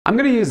I'm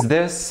gonna use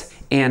this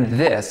and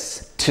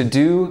this to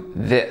do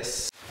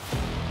this.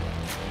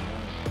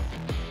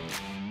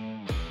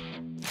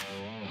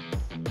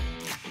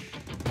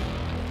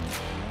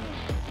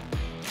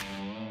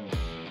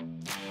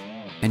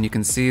 And you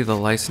can see the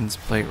license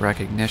plate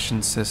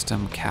recognition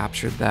system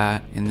captured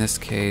that. In this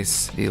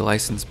case, the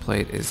license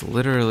plate is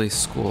literally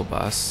school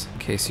bus, in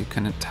case you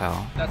couldn't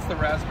tell. That's the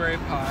Raspberry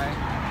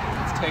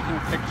Pi. It's taking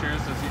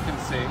pictures, as you can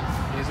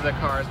see. These are the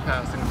cars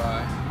passing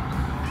by.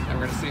 And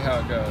we're gonna see how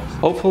it goes.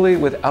 Hopefully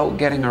without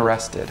getting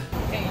arrested.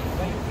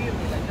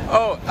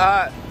 Oh,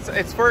 so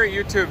it's for a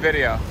YouTube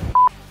video.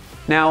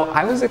 Now,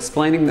 I was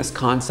explaining this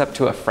concept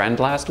to a friend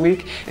last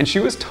week, and she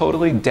was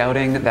totally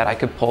doubting that I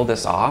could pull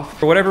this off.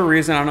 For whatever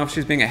reason, I don't know if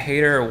she's being a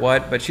hater or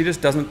what, but she just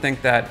doesn't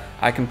think that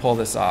I can pull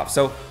this off.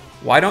 So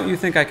why don't you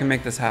think I can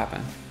make this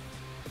happen?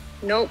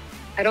 Nope,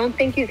 I don't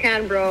think you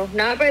can, bro.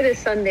 Not by this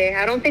Sunday.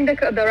 I don't think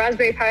the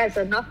Raspberry Pi has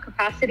enough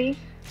capacity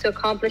to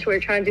accomplish what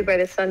you're trying to do by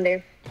this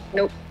Sunday.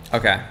 Nope.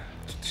 Okay,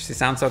 she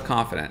sounds so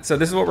confident. So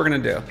this is what we're gonna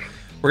do.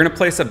 We're gonna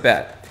place a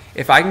bet.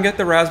 If I can get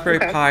the Raspberry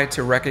Pi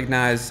to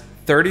recognize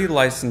 30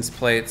 license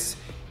plates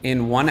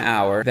in 1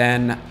 hour,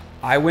 then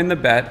I win the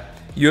bet.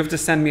 You have to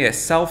send me a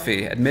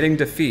selfie admitting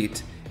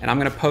defeat, and I'm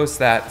gonna post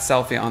that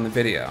selfie on the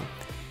video.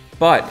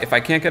 But if I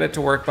can't get it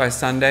to work by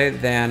Sunday,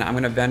 then I'm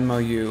gonna Venmo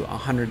you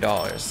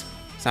 $100.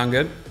 Sound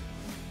good?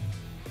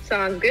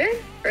 Sounds good,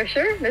 for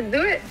sure. Let's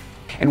do it.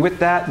 And with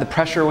that, the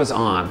pressure was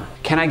on.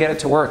 Can I get it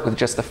to work with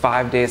just the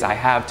 5 days I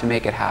have to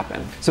make it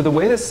happen? So the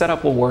way this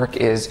setup will work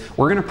is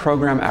we're gonna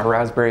program our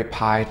Raspberry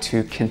Pi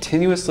to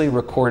continuously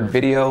record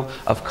video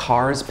of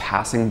cars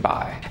passing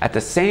by. At the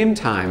same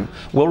time,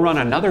 we'll run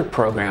another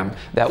program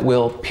that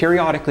will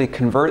periodically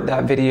convert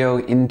that video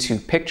into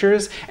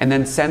pictures and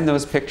then send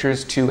those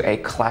pictures to a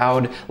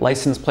cloud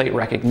license plate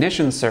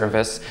recognition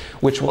service,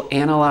 which will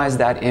analyze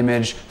that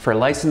image for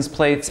license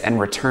plates and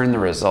return the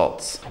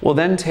results. We'll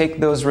then take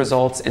those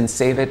results and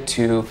save it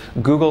to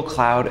Google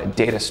Cloud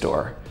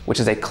Datastore, which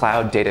is a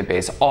cloud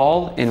database,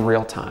 all in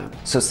real time.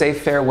 So say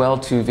farewell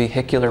to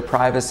vehicular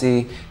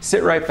privacy,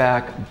 sit right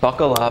back,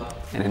 buckle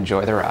up, and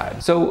enjoy the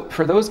ride. So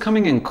for those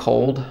coming in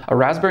cold, a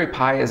Raspberry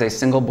Pi is a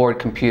single board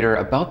computer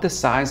about the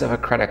size of a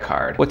credit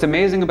card. What's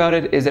amazing about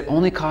it is it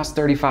only costs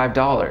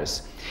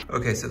 $35.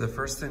 Okay, so the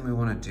first thing we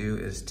want to do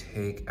is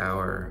take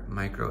our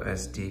micro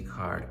SD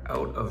card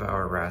out of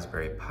our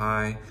Raspberry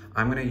Pi.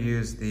 I'm going to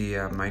use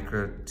the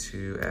micro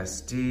to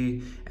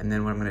SD, and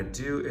then what I'm going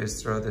to do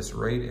is throw this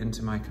right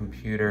into my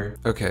computer.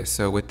 Okay,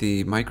 so with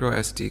the micro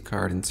SD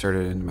card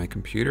inserted into my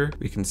computer,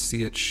 we can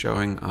see it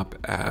showing up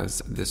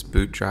as this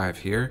boot drive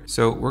here.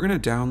 So we're going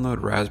to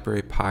download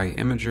Raspberry Pi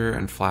Imager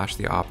and flash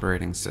the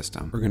operating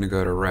system. We're going to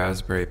go to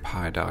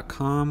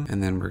raspberrypi.com,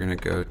 and then we're going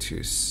to go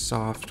to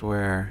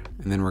software,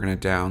 and then we're going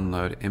to download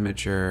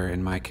Imager,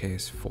 in my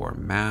case for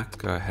Mac.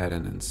 Go ahead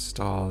and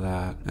install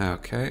that.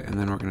 Okay, and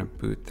then we're going to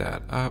boot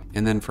that up.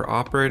 And then for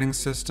operating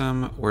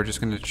system, we're just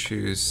going to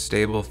choose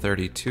stable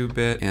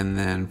 32-bit. And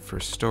then for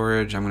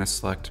storage, I'm going to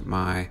select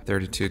my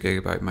 32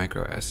 gigabyte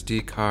micro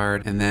SD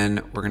card. And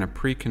then we're going to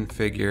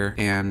pre-configure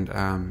and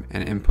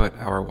input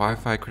our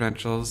Wi-Fi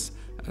credentials,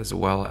 as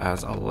well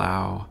as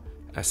allow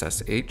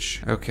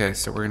SSH. Okay,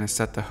 so we're going to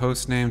set the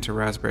host name to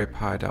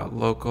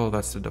raspberrypi.local.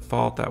 That's the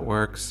default, that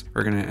works.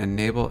 We're going to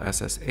enable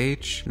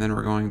SSH, and then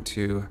we're going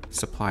to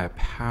supply a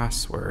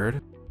password,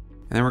 and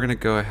then we're going to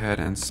go ahead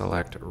and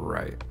select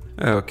write.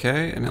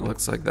 Okay, and it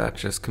looks like that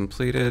just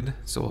completed.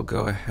 So we'll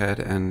go ahead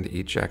and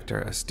eject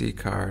our SD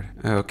card.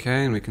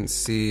 Okay, and we can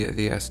see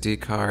the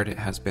SD card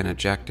has been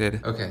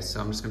ejected. Okay, so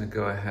I'm just going to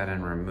go ahead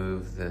and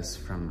remove this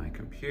from my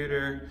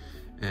computer.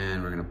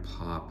 And we're gonna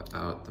pop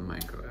out the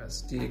micro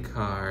SD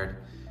card,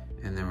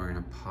 and then we're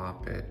gonna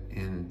pop it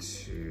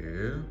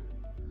into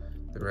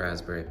the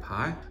Raspberry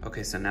Pi.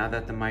 Okay, so now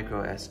that the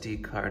micro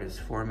SD card is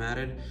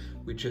formatted,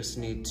 we just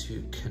need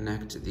to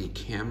connect the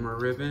camera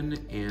ribbon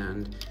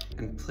and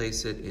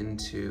place it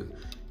into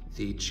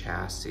the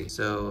chassis.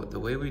 So the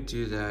way we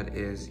do that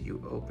is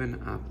you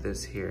open up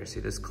this here. See,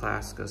 this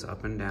class goes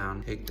up and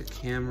down. Take the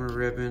camera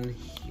ribbon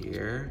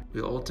here.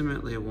 We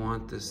ultimately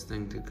want this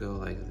thing to go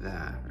like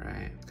that,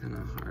 right? It's kind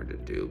of hard to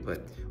do,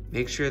 but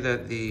make sure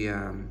that the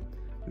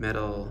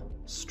metal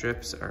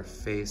strips are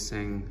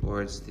facing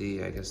towards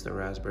the, I guess, the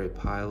Raspberry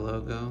Pi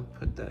logo.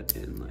 Put that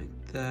in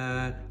like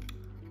that.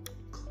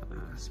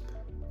 Clasp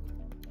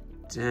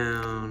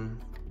down.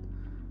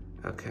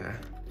 Okay.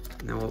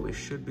 Now what we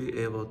should be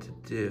able to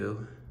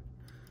do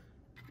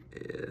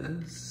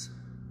is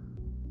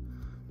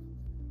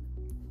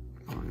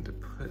I'm going to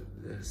put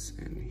this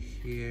in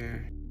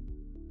here.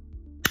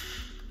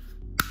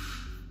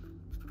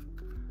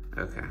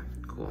 Okay,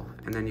 cool.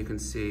 And then you can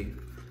see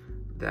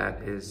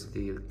that is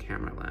the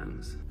camera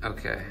lens.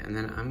 Okay, and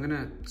then I'm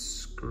gonna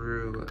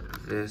screw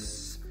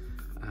this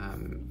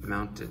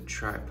mounted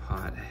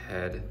tripod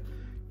head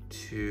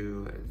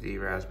to the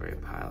Raspberry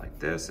Pi like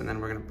this, and then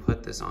we're gonna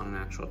put this on an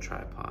actual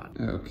tripod.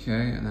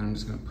 Okay, and then I'm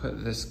just gonna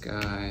put this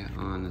guy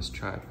on this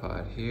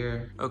tripod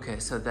here. Okay,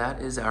 so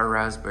that is our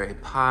Raspberry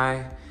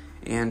Pi,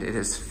 and it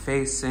is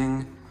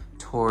facing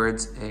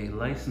towards a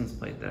license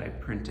plate that I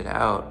printed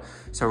out.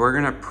 So we're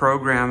gonna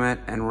program it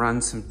and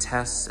run some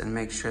tests and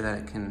make sure that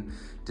it can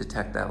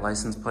detect that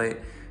license plate.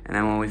 And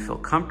then when we feel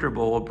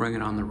comfortable, we'll bring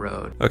it on the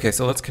road. Okay,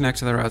 so let's connect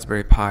to the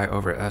Raspberry Pi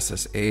over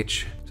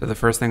SSH. So the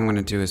first thing I'm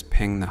gonna do is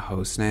ping the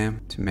host name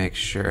to make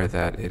sure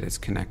that it is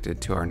connected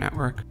to our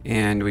network.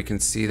 And we can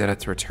see that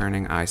it's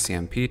returning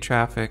ICMP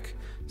traffic.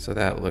 So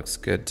that looks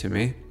good to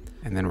me.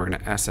 And then we're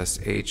gonna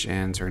SSH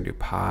in, so we're gonna do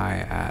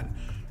pi at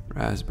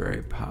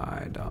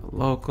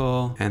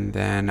raspberrypi.local. And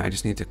then I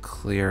just need to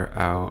clear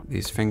out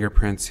these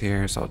fingerprints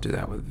here. So I'll do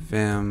that with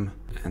Vim,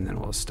 and then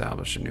we'll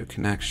establish a new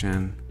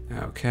connection.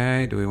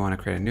 Okay, do we want to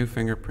create a new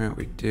fingerprint?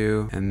 We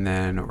do. And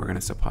then we're going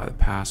to supply the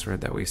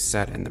password that we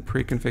set in the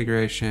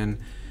pre-configuration.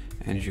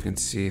 And as you can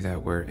see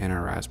that we're in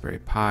our Raspberry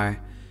Pi,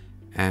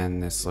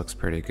 and this looks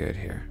pretty good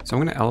here. So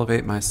I'm going to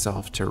elevate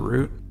myself to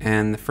root.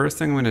 And the first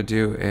thing I'm going to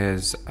do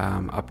is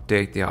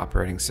update the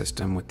operating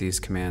system with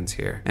these commands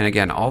here. And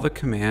again, all the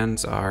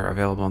commands are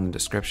available in the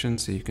description,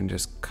 so you can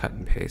just cut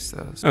and paste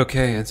those.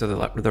 Okay, and so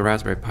the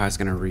Raspberry Pi is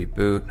going to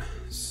reboot.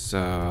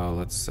 So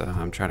let's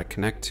try to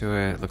connect to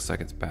it. It looks like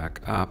it's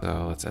back up.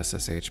 So let's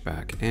SSH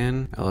back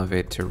in,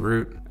 elevate to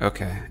root.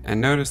 Okay, and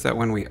notice that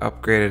when we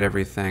upgraded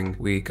everything,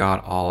 we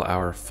got all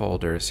our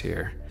folders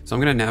here. So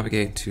I'm going to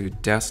navigate to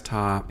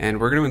desktop, and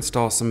we're going to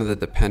install some of the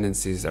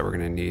dependencies that we're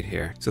going to need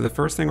here. So the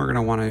first thing we're going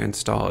to want to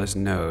install is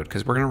Node,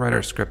 because we're going to write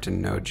our script in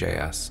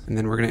node.js. And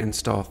then we're going to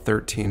install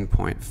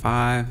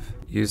 13.5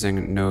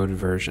 using Node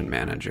Version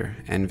Manager,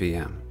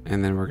 NVM.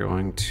 And then we're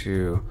going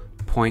to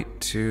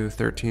point to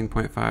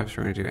 13.5, so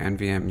we're going to do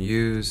nvm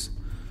use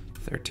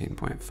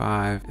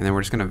 13.5, and then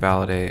we're just going to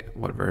validate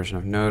what version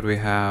of Node we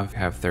have. We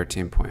have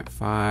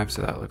 13.5,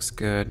 so that looks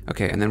good.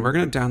 Okay, and then we're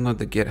going to download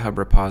the Git Hub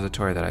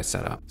repository that I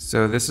set up.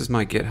 So this is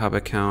my GitHub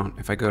account.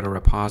 If I go to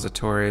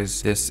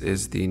repositories, this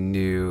is the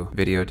new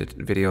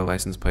video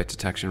license plate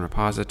detection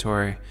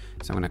repository.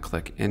 So I'm going to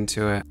click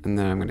into it, and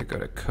then I'm going to go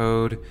to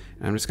code,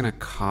 and I'm just going to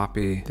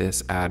copy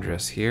this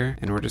address here,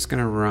 and we're just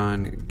going to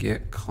run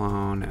git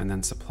clone and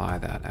then supply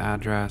that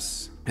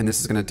address. And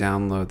this is going to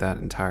download that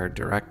entire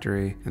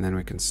directory, and then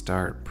we can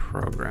start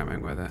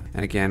programming with it.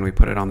 And again, we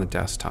put it on the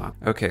desktop.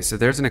 Okay, so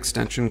there's an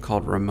extension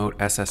called remote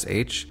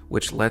SSH,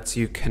 which lets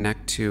you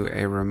connect to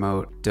a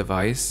remote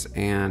device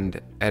and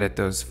edit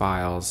those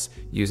files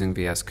using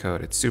VS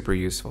Code. It's super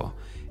useful.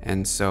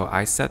 And so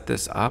I set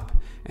this up,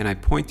 and I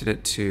pointed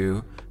it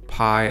to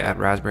pi at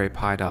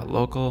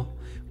raspberrypi.local,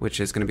 which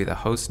is going to be the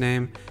host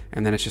name,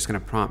 and then it's just going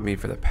to prompt me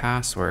for the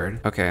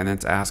password. Okay, and then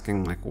it's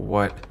asking like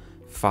what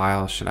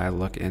file should I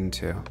look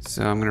into.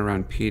 So I'm going to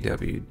run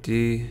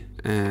pwd,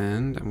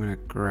 and I'm going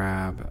to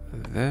grab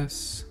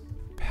this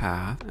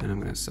path, and I'm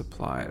going to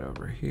supply it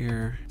over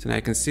here. So now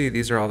you can see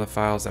these are all the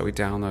files that we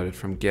downloaded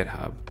from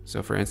GitHub.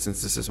 So for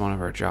instance, this is one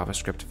of our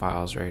JavaScript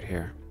files right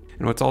here.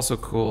 And what's also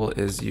cool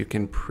is you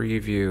can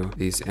preview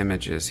these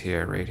images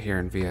here, right here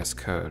in VS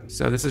Code.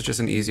 So this is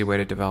just an easy way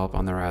to develop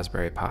on the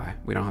Raspberry Pi.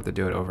 We don't have to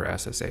do it over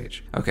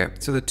SSH. Okay,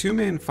 so the two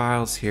main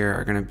files here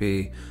are going to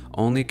be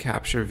only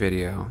capture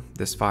video,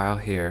 this file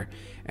here,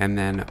 and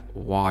then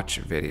watch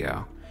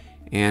video.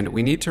 And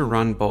we need to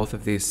run both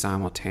of these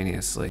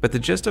simultaneously. But the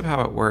gist of how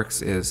it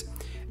works is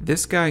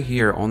this guy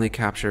here, only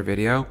capture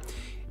video,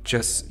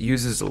 just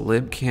uses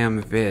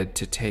libcam vid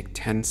to take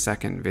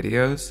 10-second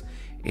videos.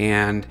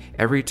 And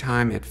every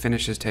time it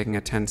finishes taking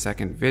a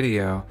 10-second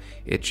video,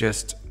 it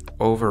just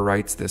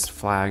overwrites this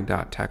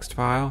flag.txt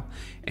file.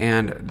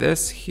 And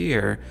this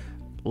here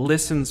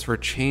listens for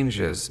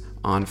changes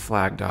on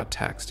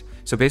flag.txt.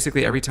 So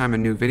basically every time a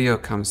new video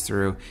comes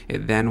through,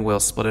 it then will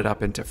split it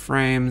up into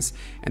frames,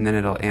 and then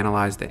it'll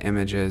analyze the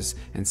images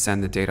and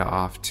send the data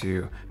off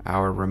to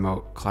our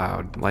remote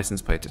cloud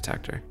license plate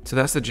detector. So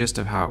that's the gist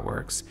of how it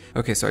works.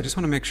 Okay, so I just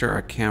want to make sure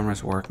our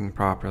camera's working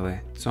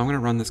properly. So I'm going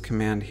to run this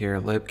command here,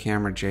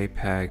 libcamera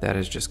JPEG, that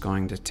is just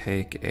going to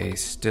take a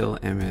still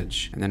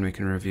image, and then we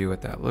can review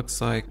what that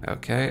looks like.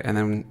 Okay, and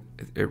then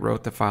it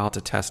wrote the file to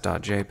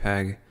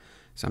test.jpg.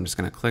 So I'm just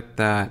going to click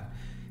that,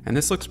 and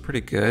this looks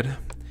pretty good.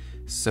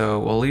 So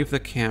we'll leave the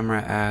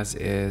camera as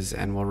is,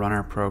 and we'll run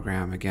our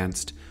program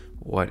against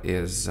what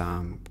is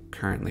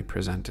currently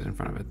presented in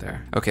front of it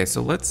there. Okay,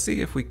 so let's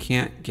see if we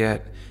can't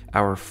get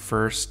our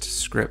first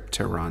script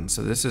to run.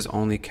 So this is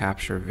only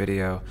capture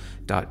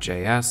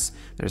video.js.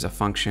 There's a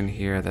function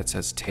here that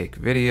says take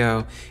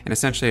video, and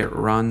essentially it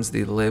runs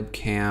the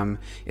libcam.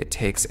 It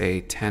takes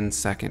a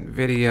 10-second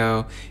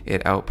video,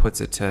 it outputs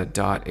it to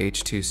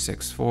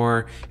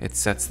 .h264, it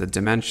sets the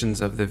dimensions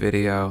of the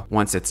video.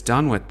 Once it's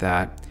done with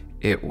that,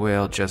 it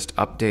will just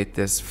update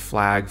this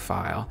flag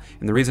file.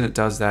 And the reason it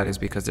does that is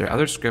because their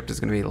other script is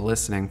going to be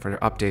listening for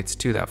updates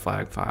to that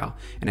flag file.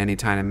 And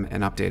anytime an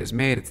update is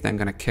made, it's then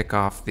going to kick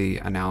off the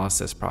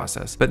analysis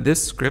process. But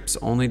this script's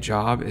only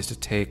job is to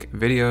take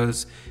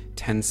videos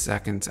 10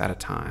 seconds at a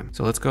time.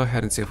 So let's go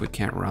ahead and see if we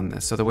can't run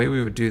this. So the way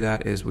we would do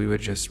that is we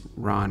would just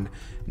run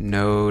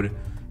node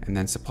and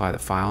then supply the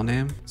file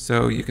name.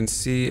 So you can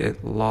see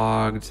it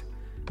logged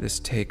this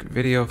take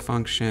video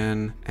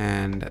function,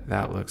 and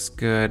that looks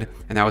good.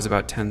 And that was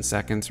about 10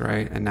 seconds,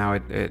 right? And now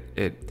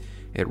it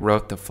it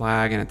wrote the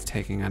flag and it's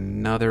taking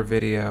another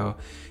video.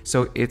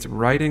 So it's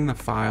writing the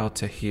file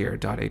to here,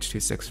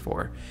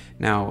 .h264.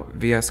 Now,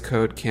 VS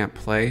Code can't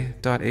play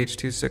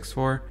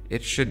 .h264.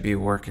 It should be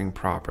working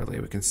properly.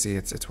 We can see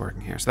it's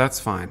working here, so that's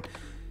fine.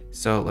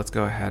 So let's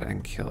go ahead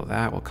and kill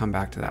that. We'll come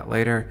back to that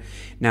later.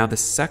 Now, the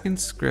second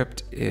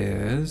script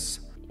is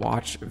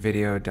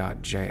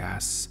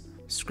watchvideo.js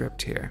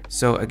script here.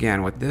 So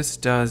again, what this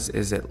does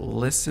is it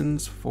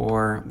listens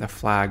for the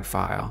flag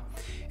file,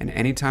 and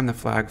anytime the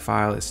flag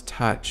file is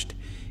touched,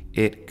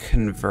 it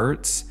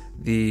converts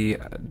the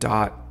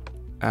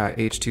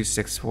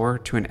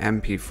 .h264 to an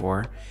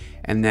MP4,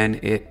 and then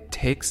it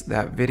takes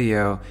that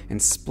video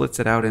and splits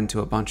it out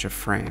into a bunch of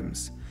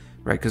frames,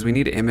 right? Because we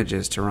need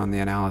images to run the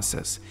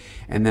analysis.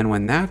 And then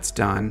when that's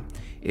done,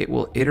 it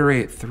will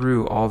iterate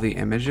through all the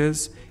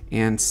images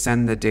and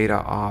send the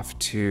data off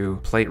to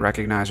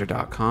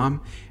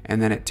platerecognizer.com,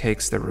 and then it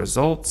takes the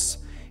results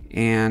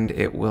and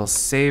it will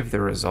save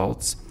the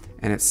results,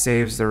 and it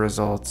saves the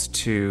results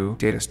to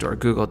datastore,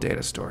 Google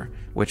Datastore,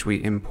 which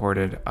we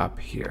imported up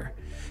here.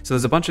 So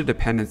there's a bunch of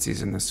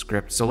dependencies in this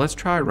script. So let's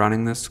try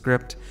running this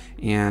script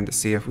and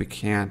see if we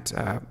can't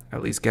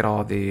at least get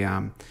all the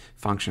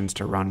functions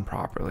to run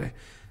properly.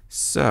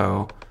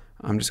 So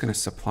I'm just going to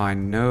supply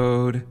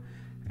node,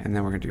 and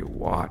then we're going to do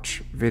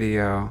watch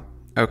video.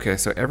 Okay,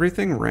 so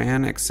everything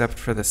ran except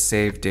for the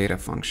save data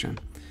function.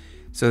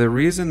 So the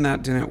reason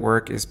that didn't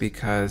work is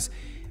because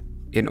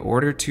in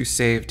order to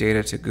save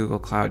data to Google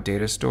Cloud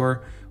Data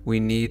Store, we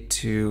need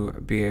to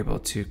be able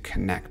to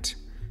connect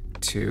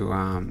to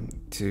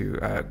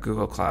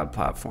Google Cloud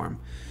Platform.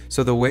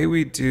 So the way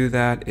we do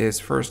that is,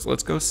 first,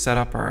 let's go set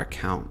up our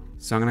account.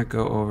 So I'm going to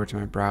go over to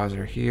my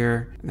browser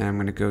here, and then I'm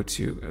going to go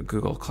to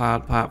Google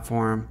Cloud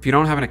Platform. If you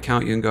don't have an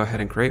account, you can go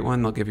ahead and create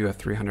one. They'll give you a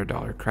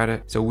 $300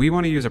 credit. So we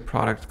want to use a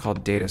product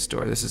called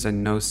Datastore. This is a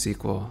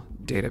NoSQL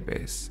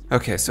database.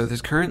 Okay, so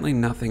there's currently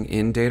nothing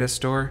in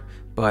Datastore,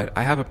 but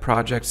I have a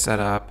project set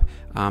up.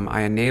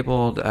 I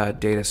enabled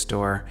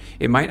Datastore.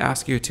 It might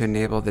ask you to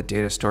enable the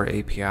Datastore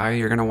API.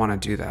 You're going to want to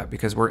do that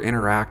because we're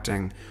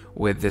interacting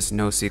with this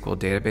NoSQL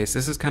database.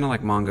 This is kind of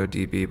like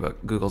MongoDB,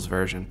 but Google's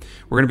version.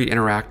 We're going to be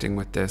interacting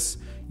with this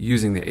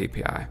using the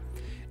API.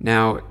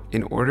 Now,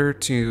 in order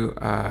to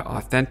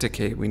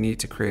authenticate, we need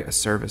to create a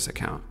service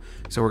account.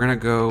 So we're going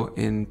to go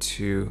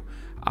into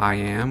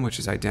IAM, which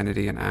is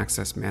Identity and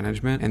Access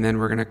Management, and then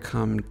we're going to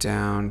come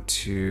down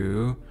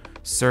to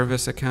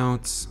service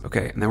accounts.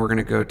 Okay, and then we're going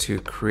to go to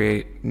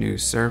create new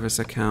service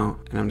account,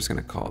 and I'm just going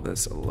to call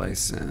this a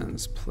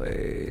license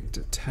plate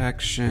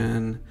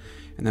detection,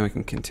 and then we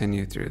can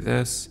continue through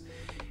this.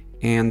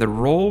 And the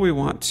role we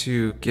want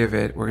to give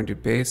it, we're going to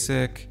do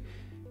basic,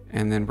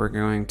 and then we're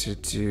going to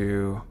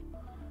do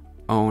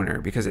owner,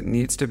 because it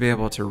needs to be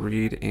able to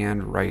read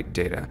and write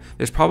data.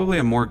 There's probably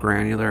a more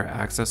granular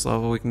access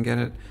level we can get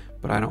it,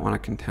 but I don't want to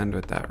contend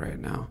with that right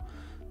now.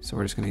 So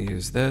we're just going to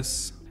use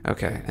this.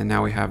 Okay, and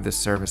now we have this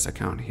service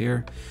account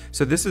here.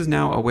 So this is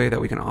now a way that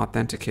we can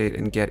authenticate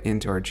and get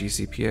into our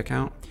GCP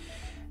account.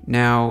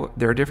 Now,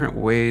 there are different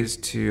ways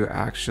to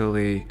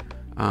actually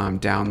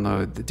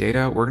download the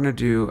data. We're going to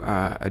do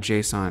a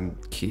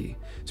JSON key.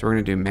 So we're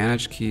going to do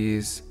manage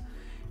keys,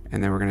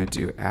 and then we're going to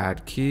do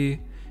add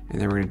key,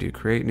 and then we're going to do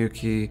create new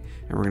key,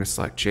 and we're going to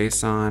select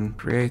JSON,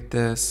 create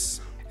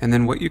this. And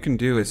then what you can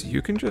do is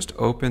you can just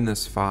open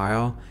this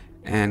file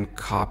and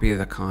copy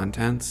the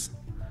contents.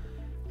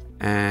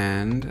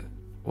 And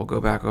we'll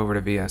go back over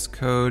to VS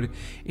Code,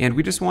 and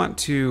we just want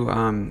to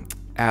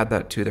add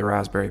that to the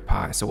Raspberry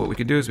Pi. So what we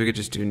could do is we could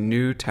just do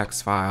new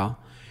text file,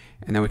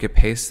 and then we could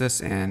paste this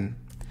in,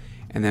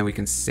 and then we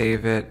can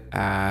save it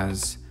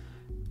as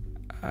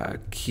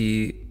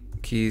keys.json.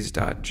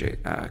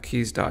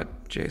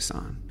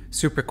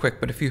 Super quick,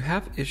 but if you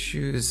have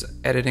issues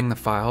editing the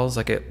files,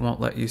 like it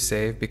won't let you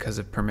save because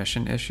of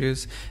permission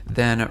issues,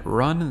 then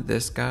run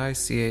this guy,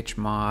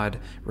 chmod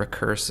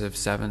recursive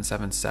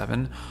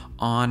 777,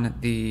 on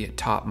the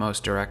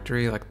topmost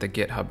directory, like the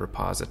Git Hub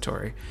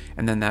Repository,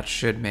 and then that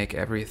should make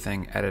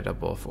everything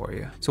editable for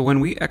you. So when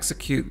we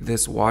execute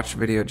this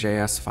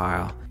watchvideo.js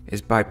file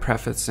is by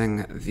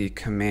prefacing the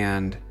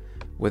command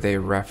with a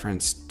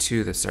reference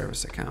to the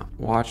service account.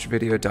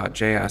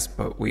 Watchvideo.js,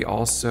 but we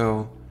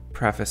also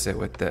preface it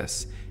with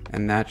this,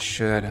 and that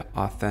should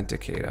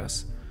authenticate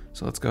us.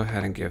 So let's go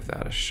ahead and give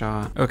that a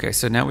shot. Okay,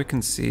 so now we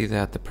can see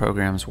that the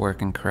program's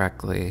working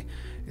correctly.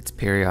 It's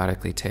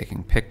periodically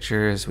taking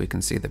pictures. We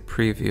can see the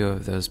preview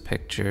of those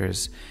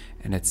pictures,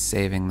 and it's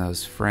saving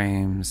those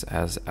frames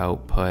as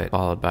output,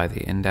 followed by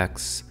the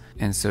index.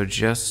 And so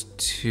just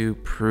to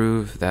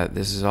prove that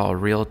this is all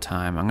real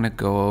time, I'm gonna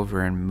go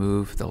over and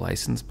move the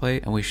license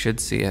plate, and we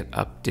should see it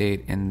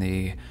update in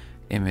the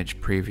image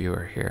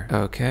previewer here.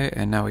 Okay,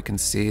 and now we can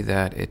see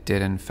that it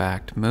did in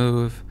fact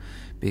move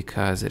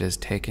because it is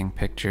taking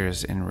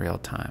pictures in real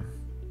time.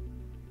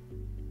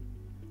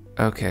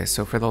 Okay,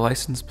 so for the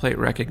license plate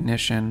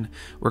recognition,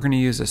 we're going to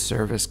use a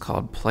service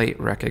called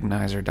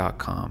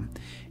platerecognizer.com,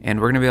 and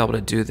we're going to be able to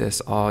do this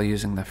all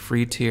using the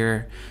free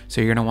tier. So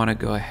you're going to want to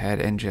go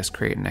ahead and just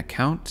create an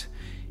account,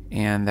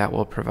 and that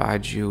will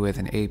provide you with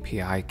an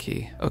API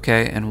key.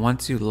 Okay, and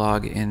once you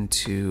log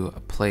into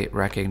a plate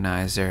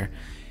recognizer,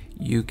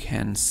 you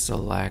can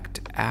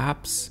select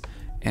apps,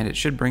 and it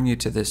should bring you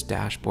to this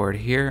dashboard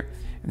here.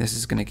 And this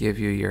is going to give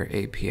you your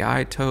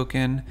API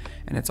token,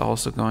 and it's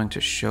also going to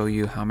show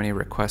you how many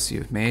requests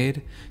you've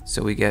made.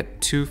 So we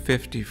get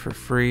 250 for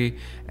free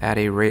at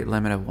a rate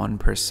limit of 1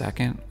 per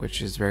second,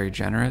 which is very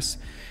generous.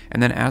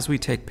 And then as we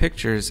take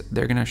pictures,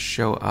 they're going to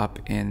show up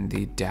in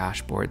the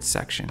dashboard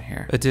section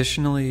here.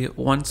 Additionally,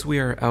 once we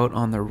are out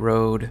on the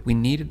road, we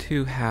needed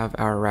to have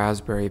our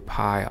Raspberry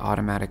Pi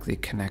automatically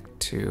connect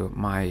to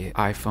my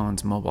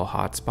iPhone's mobile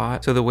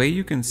hotspot. So the way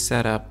you can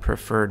set up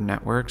preferred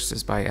networks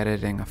is by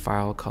editing a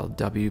file called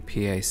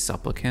WPA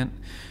supplicant.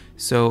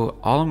 So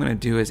all I'm going to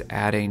do is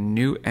add a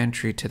new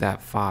entry to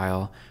that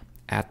file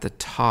at the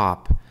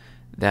top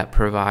that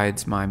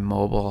provides my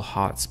mobile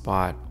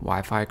hotspot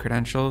Wi-Fi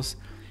credentials.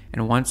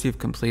 And once you've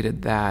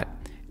completed that,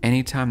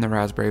 anytime the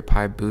Raspberry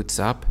Pi boots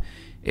up,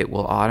 it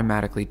will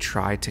automatically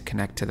try to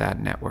connect to that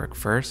network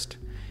first,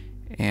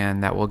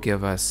 and that will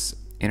give us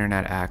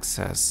internet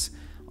access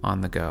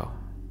on the go.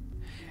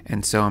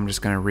 And so I'm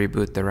just going to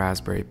reboot the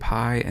Raspberry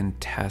Pi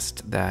and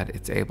test that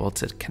it's able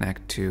to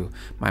connect to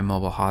my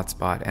mobile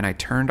hotspot. And I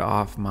turned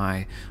off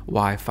my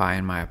Wi-Fi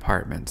in my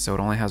apartment, so it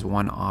only has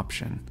one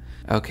option.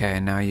 Okay,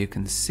 and now you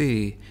can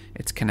see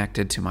it's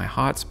connected to my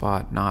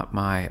hotspot, not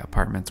my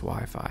apartment's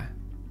Wi-Fi.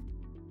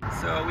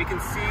 So we can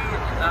see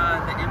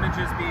the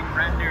images being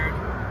rendered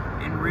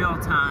in real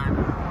time,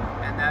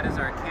 and that is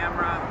our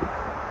camera.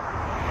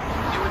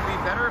 It would be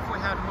better if we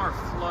had more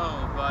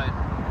flow, but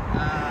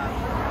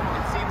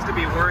it seems to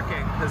be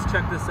working, because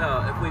check this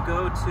out. If we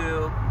go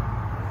to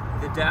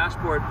the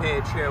dashboard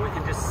page here, we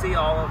can just see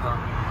all of them.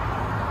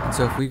 And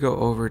so if we go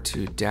over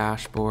to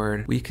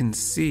dashboard, we can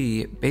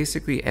see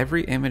basically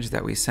every image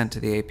that we sent to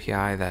the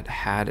API that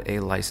had a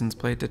license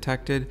plate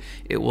detected,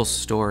 it will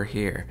store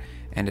here.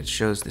 And it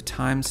shows the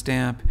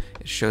timestamp,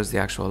 it shows the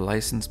actual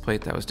license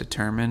plate that was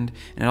determined,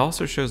 and it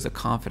also shows the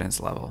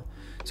confidence level.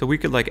 So we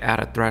could like add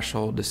a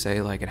threshold to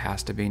say like it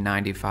has to be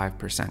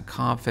 95%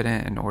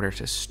 confident in order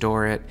to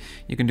store it.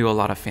 You can do a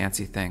lot of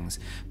fancy things.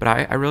 But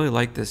I really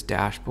like this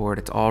dashboard.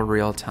 It's all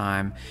real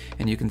time,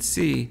 and you can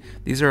see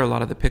these are a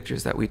lot of the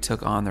pictures that we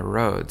took on the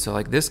road. So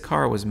like this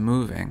car was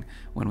moving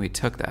when we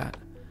took that.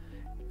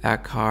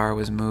 That car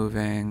was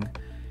moving.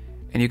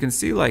 And you can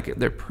see like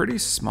they're pretty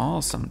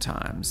small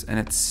sometimes, and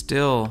it's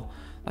still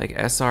like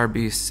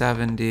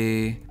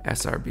SRB70,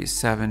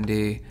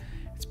 SRB70.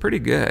 It's pretty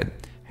good.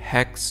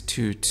 Hex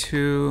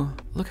 22.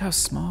 Look how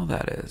small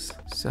that is.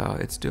 So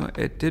it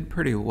did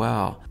pretty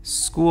well.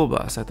 School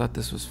bus. I thought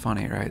this was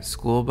funny, right?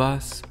 School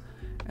bus.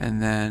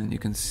 And then you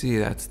can see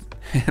it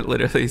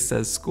literally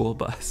says school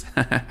bus.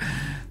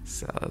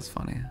 So that's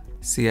funny.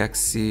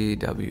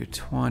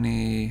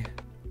 CXCW20.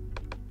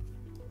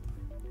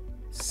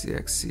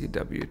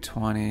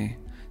 CXCW20.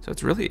 So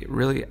it's really,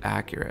 really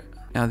accurate.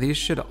 Now these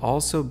should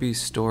also be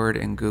stored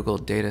in Google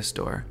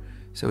Datastore.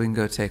 So we can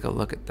go take a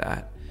look at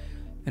that.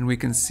 And we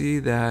can see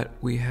that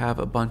we have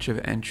a bunch of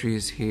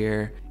entries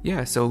here.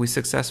 Yeah, so we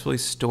successfully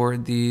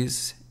stored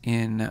these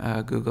in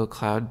Google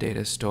Cloud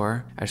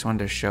Datastore. I just wanted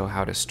to show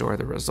how to store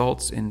the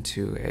results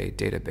into a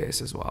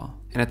database as well.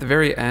 And at the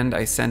very end,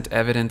 I sent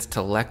evidence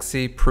to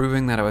Lexi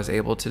proving that I was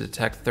able to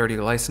detect 30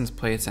 license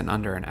plates in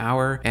under an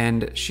hour,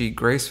 and she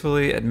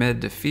gracefully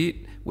admitted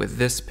defeat with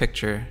this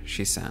picture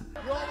she sent.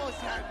 You almost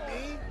had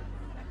me.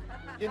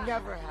 You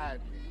never had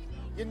me.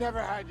 You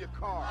never had your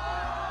car.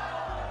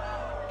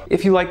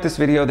 If you like this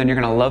video, then you're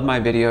gonna love my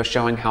video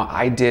showing how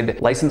I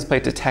did license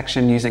plate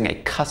detection using a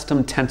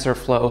custom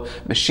TensorFlow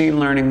machine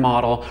learning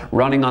model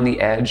running on the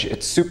edge.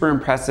 It's super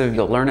impressive,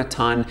 you'll learn a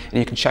ton, and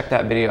you can check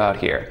that video out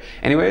here.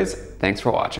 Anyways, thanks for watching.